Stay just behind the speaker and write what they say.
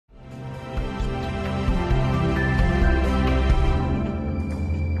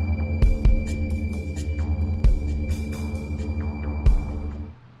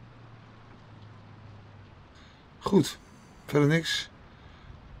Goed. Verder niks.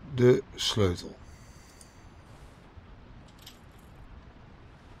 De sleutel.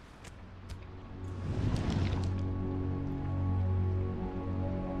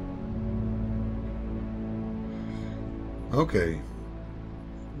 Oké.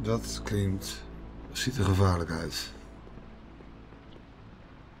 Dat klinkt... ziet er gevaarlijk uit.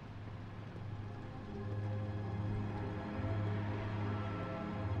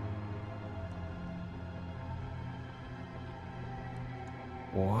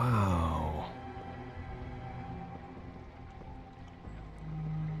 Wauw.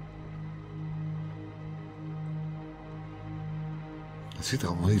 Het ziet er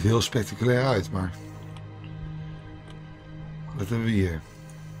allemaal niet heel spectaculair uit, maar... wat hebben we hier?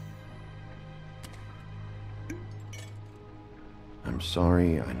 I'm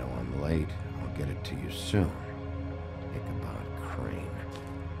sorry, I know I'm late. I'll get it to you soon. Ichabod Crane.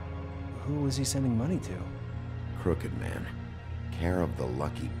 Who was he sending money to? Crooked man. Care of the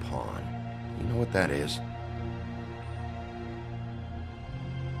Lucky Pawn. You know what that is?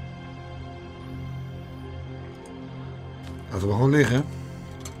 Laten we gewoon liggen.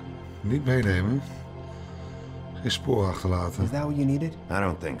 Niet meenemen. Geen spoor achterlaten. Is that what you needed? I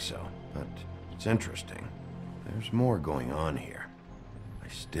don't think so, but it's interesting. There's more going on here. I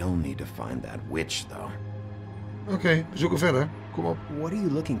still need to find that witch, though. Oké, we zoeken verder. Kom op. What are you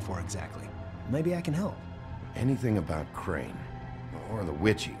looking for exactly? Maybe I can help. Anything about Crane, or the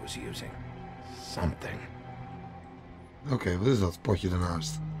witch he was using. Something. Oké, wat is dat potje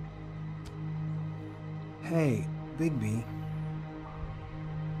daarnaast? Hey, Bigby.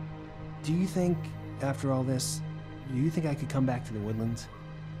 Do you think, after all this, do you think I could come back to the woodlands?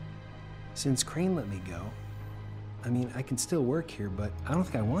 Since Crane let me go, I mean, I can still work here, but I don't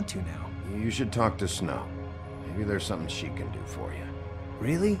think I want to now. You should talk to Snow. Maybe there's something she can do for you.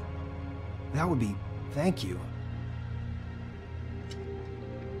 Really? That would be... thank you.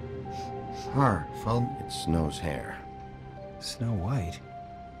 Haar van... It's Snow's hair. Snow White?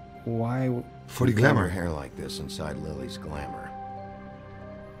 Why... voor die Glamour glamour. hair like this inside Lily's glamour.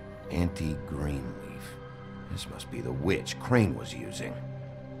 Anti-Greenleaf. This must be the witch Crane was using.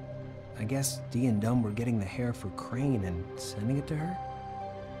 I guess Dee and Dumb were getting the hair for Crane and sending it to her?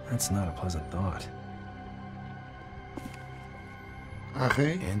 That's not a pleasant thought.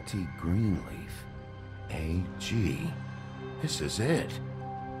 AG? Anti-Greenleaf. AG. This is it.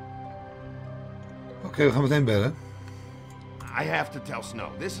 Oké, we gaan meteen bellen. I have to tell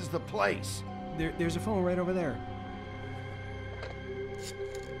Snow. This is the place. There's a phone right over there.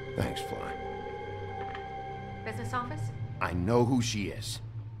 Thanks, Fly. Business office? I know who she is.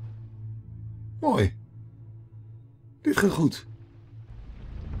 Mooi. Dit gaat goed.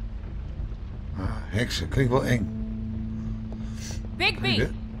 Ah, heksen. Klinkt wel eng. Bigby!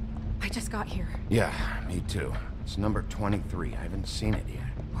 Einde. I just got here. Yeah, me too. It's number 23. I haven't seen it yet.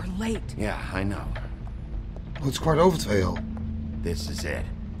 We're late. Yeah, I know. Oh, het is 2:15 al. This is it.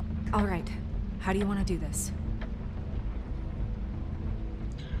 All right. How do you want to do this?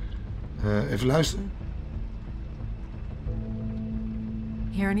 Even luisteren.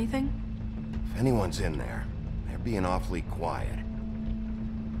 Hear anything? If anyone's in there, they're being awfully quiet.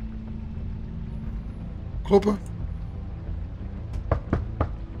 Kloppen.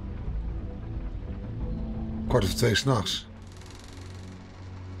 2:45 s'nachts.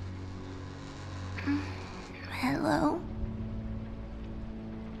 Hello?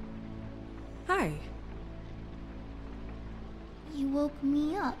 Hi. You woke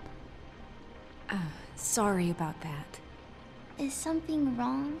me up. Sorry about that. Is something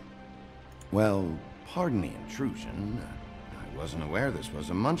wrong? Well, pardon the intrusion. I wasn't aware this was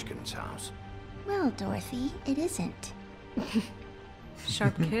a Munchkin's house. Well, Dorothy, it isn't.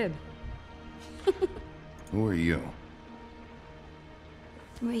 Sharp kid. Who are you?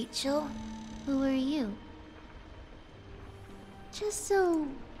 Rachel, who are you? Just so...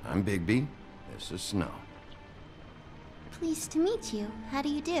 I'm Bigby. This is Snow. pleased to meet you. How do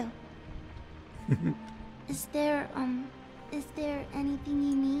you do? Is there anything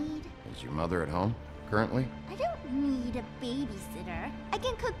you need? Is your mother at home, currently? I don't need a babysitter. I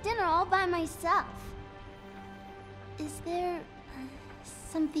can cook dinner all by myself. Is there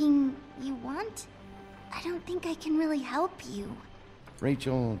something you want? I don't think I can really help you.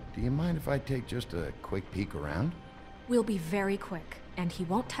 Rachel, do you mind if I take just a quick peek around? We'll be very quick, and he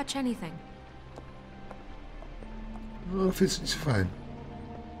won't touch anything. Oh, ik vind het niet zo fijn.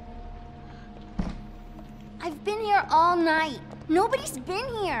 I've been here all night. Nobody's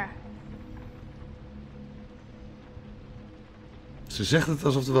been here. Ze zegt het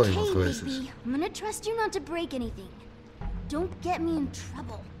alsof er wel iemand Hey, geweest is. Bigby, I'm gonna trust you not to break anything. Don't get me in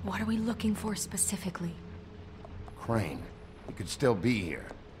trouble. What are we looking for specifically? Crane. He could still be here.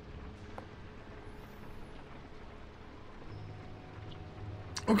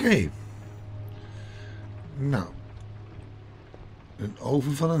 Oké. Nou. Een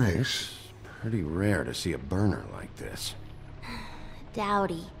oven van een heks. Pretty rare to see a burner like this.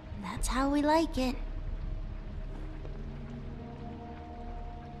 Dowdy. That's how we like it.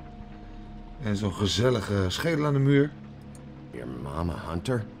 En zo'n gezellige schedel aan de muur. Your mom a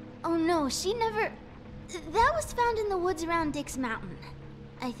hunter? Oh no, she never... That was found in the woods around Dick's Mountain,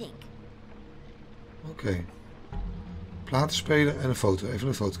 I think. Oké. Platen spelen en een foto. Even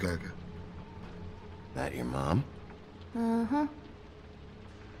een foto kijken. That your mom? Uh-huh.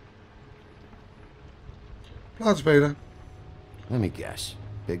 Platen spelen. Let me guess.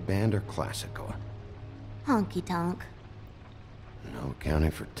 Big band or classical? Honky tonk. No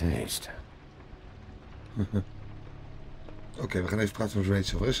accounting for taste. Oké, we gaan even praten met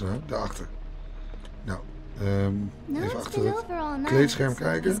Rachel. Waar is ze nou? Daarachter. Nou, No even one's achter been het over all night. kleedscherm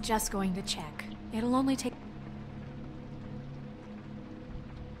kijken. He's just going to check. It'll only take...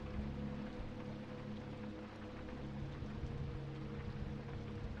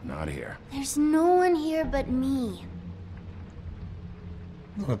 Not here. There's no one here but me.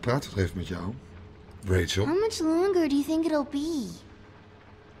 Nou, dan praten we even met jou. Rachel. How much longer do you think it'll be?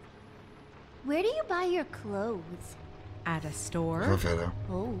 Where do you buy your clothes? At a store? Ga verder.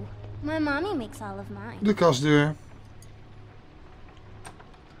 Oh, my mommy makes all of mine. De kastdeur.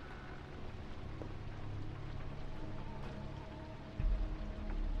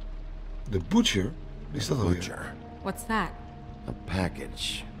 De butcher? Is dat alweer? Butcher. What's that? A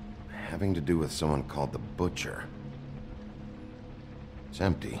package having to do with someone called the Butcher. It's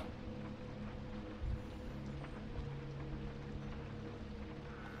empty.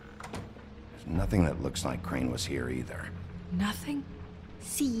 There's nothing that looks like Crane was here either. Nothing?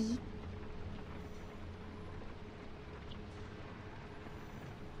 See?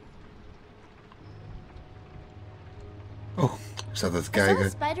 Oh, ik sta er te I saw a kijken.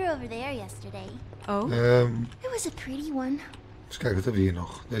 spider over there yesterday. Oh? It was a pretty one. Eens kijken, wat hebben we hier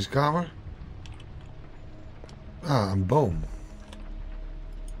nog? Deze kamer. Ah, een boom.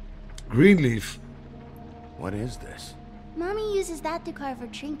 Greenleaf. What is this? Mommy uses that to carve her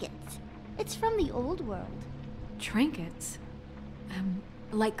trinkets. It's from the old world. Trinkets?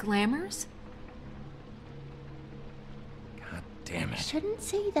 Like glamours? God damn it. Shouldn't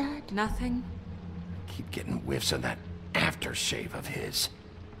say that. Nothing? I keep getting whiffs of that aftershave of his.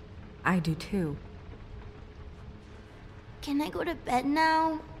 I do too. Can I go to bed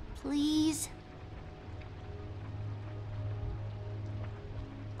now? Please?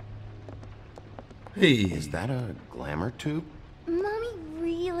 Hey. Is that a glamour tube? Mommy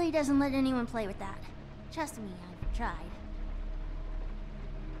really doesn't let anyone play with that. Trust me, I've tried.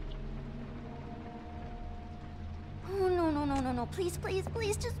 Oh, no.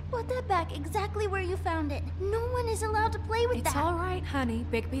 Please, just put that back exactly where you found it. No one is allowed to play with It's that. all right, honey.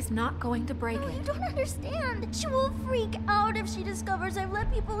 Bigby's not going to break No, you it. don't understand. She will freak out if she discovers I've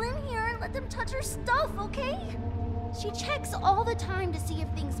let people in here and let them touch her stuff, okay? She checks all the time to see if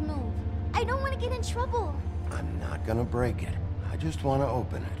things move. I don't want to get in trouble. I'm not gonna break it. I just want to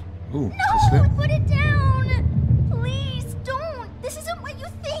open it. Oeh, is dat No, slim? put it down! Please, don't! This isn't what you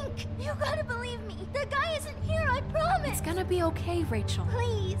think! You gotta believe me. The guy isn't here, I promise! It's gonna be okay, Rachel.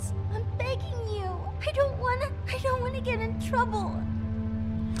 Please, I'm begging you. I don't wanna get in trouble.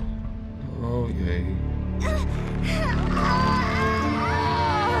 Oh jee.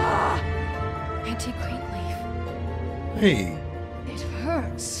 Auntie Greenleaf. Hey. It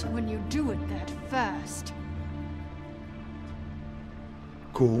hurts when you do it that fast.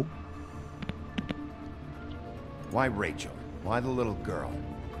 Cool. Why Rachel? Why the little girl?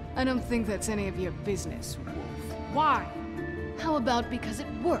 I don't think that's any of your business, Wolf. Why? How about because it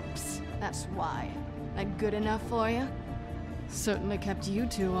works? That's why. That good enough for you? Certainly kept you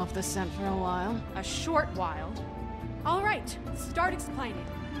two off the scent for a while. A short while. All right, start explaining.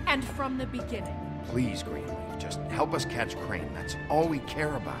 And from the beginning. Please, Greenleaf, just help us catch Crane. That's all we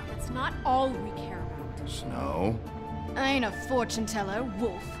care about. It's not all we care about. Snow? I ain't a fortune teller,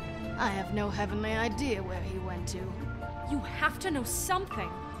 Wolf. I have no heavenly idea where he went to. You have to know something.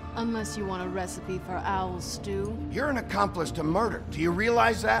 Unless you want a recipe for owl stew. You're an accomplice to murder. Do you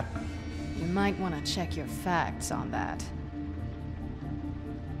realize that? You might want to check your facts on that.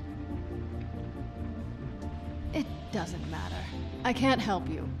 It doesn't matter. I can't help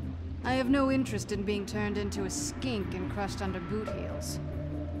you. I have no interest in being turned into a skink and crushed under boot heels.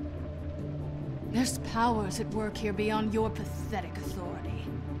 There's powers at work here beyond your pathetic authority.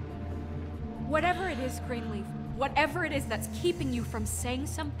 Whatever it is, Greenleaf, Whatever it is that's keeping you from saying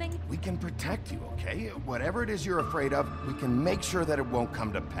something, We can protect you, okay? Whatever it is you're afraid of, we can make sure that it won't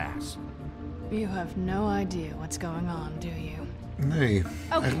come to pass. You have no idea what's going on, do you? Nee,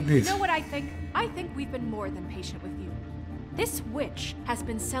 okay, eigenlijk you niet. know what I think? I think we've been more than patient with you. This witch has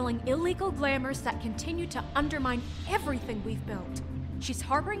been selling illegal glamours that continue to undermine everything we've built. She's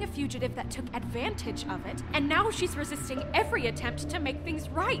harboring a fugitive that took advantage of it, and now she's resisting every attempt to make things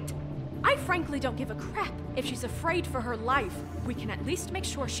right. I frankly don't give a crap if she's afraid for her life. We can at least make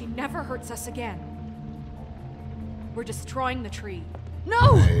sure she never hurts us again. We're destroying the tree.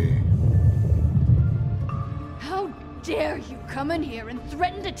 No! Nee. How dare you come in here and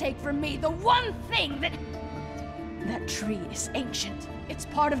threaten to take from me the one thing that... That tree is ancient. It's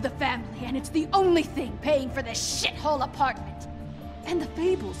part of the family, and it's the only thing paying for this shithole apartment. And the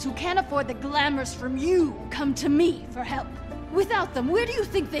Fables, who can't afford the glamours from you, come to me for help. Without them, where do you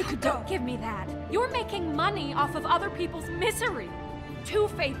think they could go? Don't give me that. You're making money off of other people's misery. 2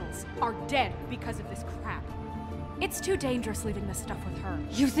 Fables are dead because of this crap. It's too dangerous leaving this stuff with her.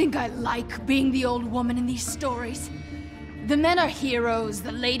 You think I like being the old woman in these stories? The men are heroes,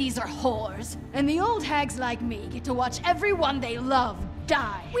 the ladies are whores, and the old hags like me get to watch everyone they love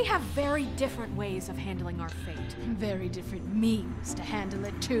die. We have very different ways of handling our fate. Very different means to handle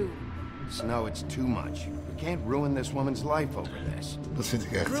it too. Snow, it's too much. We can't ruin this woman's life over this. Dat vind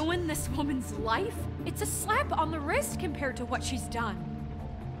ik echt. Ruin this woman's life? It's a slap on the wrist compared to what she's done.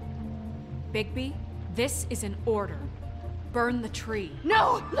 Bigby, this is an order. Burn the tree.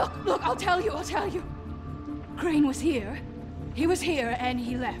 No! Look, I'll tell you. Crane was here. He was here and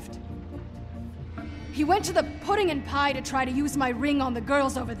he left. He went to the pudding and pie to try to use my ring on the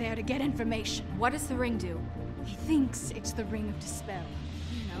girls over there to get information. What does the ring do? He thinks it's the ring of dispel.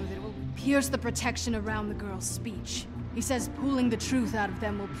 You know, that it will pierce the protection around the girls' speech. He says pulling the truth out of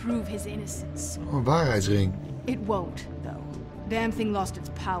them will prove his innocence. Oh, een waarheidsring. It won't, though. Damn thing lost its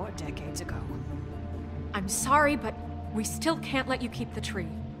power decades ago. I'm sorry, but we still can't let you keep the tree.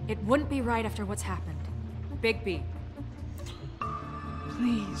 It wouldn't be right after what's happened. Bigby.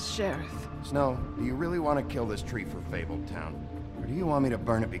 Please, Sheriff. Snow, do you really want to kill this tree for Fabletown? Or do you want me to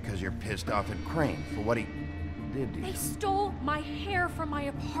burn it because you're pissed off at Crane for what he did to you? They stole my hair from my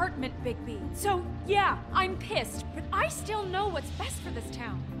apartment, Bigby. So, yeah, I'm pissed, but I still know what's best for this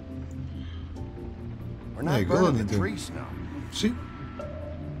town. We're not Nee, ik wil dat burning niet the doen. tree, Snow. Zie?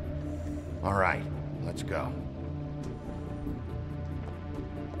 All right, let's go.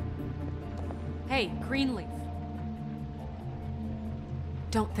 Hey, Greenleaf.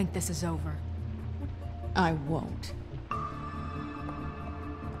 Don't think this is over. I won't.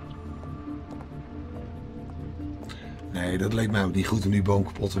 Nee, dat leek mij ook niet goed om die boom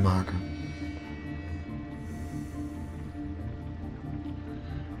kapot te maken.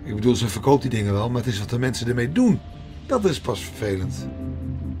 Ik bedoel, ze verkoopt die dingen wel, maar het is wat de mensen ermee doen. Dat is pas vervelend.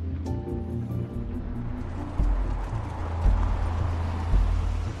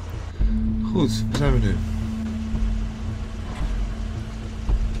 Goed, waar zijn we nu?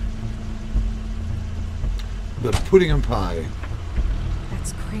 The pudding and pie.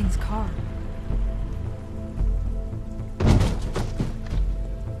 That's Crane's car.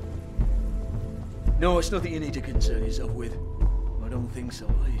 No, it's nothing you need to concern yourself with. I don't think so,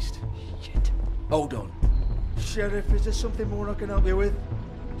 at least. Shit. Hold on. Sheriff, is there something more I can help you with?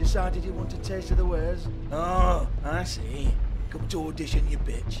 You decided you want a taste of the wares? Oh, I see. Come to audition, you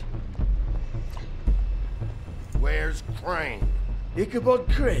bitch. Where's Crane? Ichabod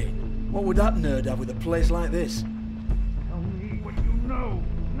Crane? What would that nerd have with a place like this? Tell me what you know,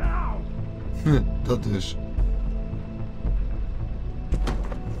 now! Dat dus.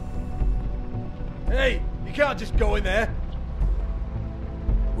 Hey, you can't just go in there.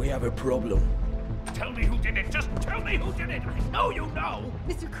 We have a problem. Tell me who did it! Just tell me who did it! I know you know!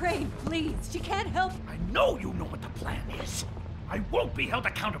 Mr. Crane, please, she can't help. I know you know what the plan is! I won't be held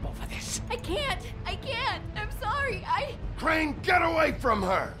accountable for this! I can't. I'm sorry. Crane, get away from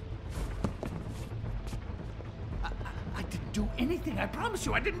her! I didn't do anything, I promise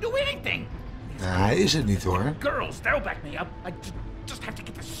you, I didn't do anything! Ja, hij is het niet hoor. Girls, they'll back me up. I just have to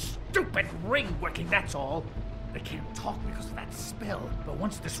get this stupid ring working, that's all. They can't talk because of that spell, but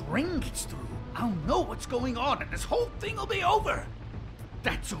once this ring gets through, I'll know what's going on and this whole thing will be over.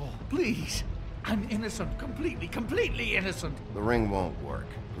 That's all, please. I'm innocent, completely innocent. The ring won't work.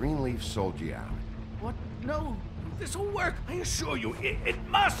 Greenleaf sold you out. What? No, this'll work, I assure you, it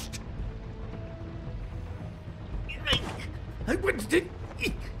must. I wouldn't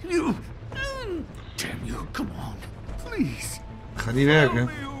you. Damn you, come on, please. Gaat niet werken.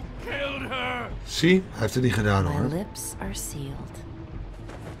 Tell me who killed her. Zie, hij heeft het niet gedaan My hoor. lips are sealed.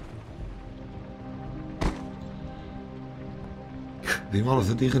 Die man heeft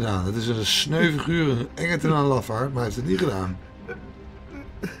het niet gedaan. Het is een sneu figuur, een engert en een lafaard, maar hij heeft het niet gedaan.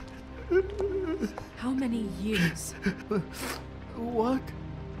 How many years? What?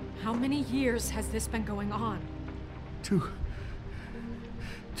 How many years has this been going on?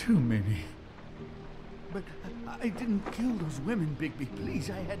 Too many. But I didn't kill those women, Bigby.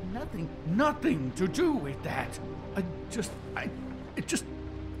 Please, I had nothing to do with that. It just...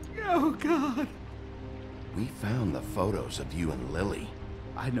 Oh, God. We found the photos of you and Lily.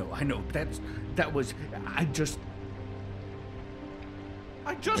 I know. That was... I just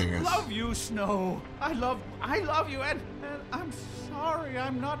Dinges. love you, Snow. I love you, and I'm sorry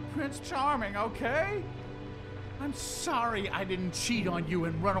I'm not Prince Charming, okay? I'm sorry I didn't cheat on you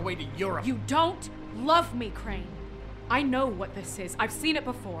and run away to Europe. You don't love me, Crane. I know what this is. I've seen it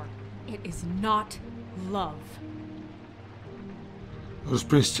before. It is not love. Dus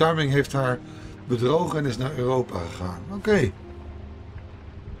Prins Charming heeft haar bedrogen en is naar Europa gegaan. Oké.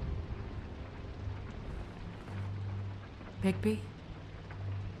 Bigby?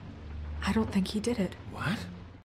 I don't think he did it. What?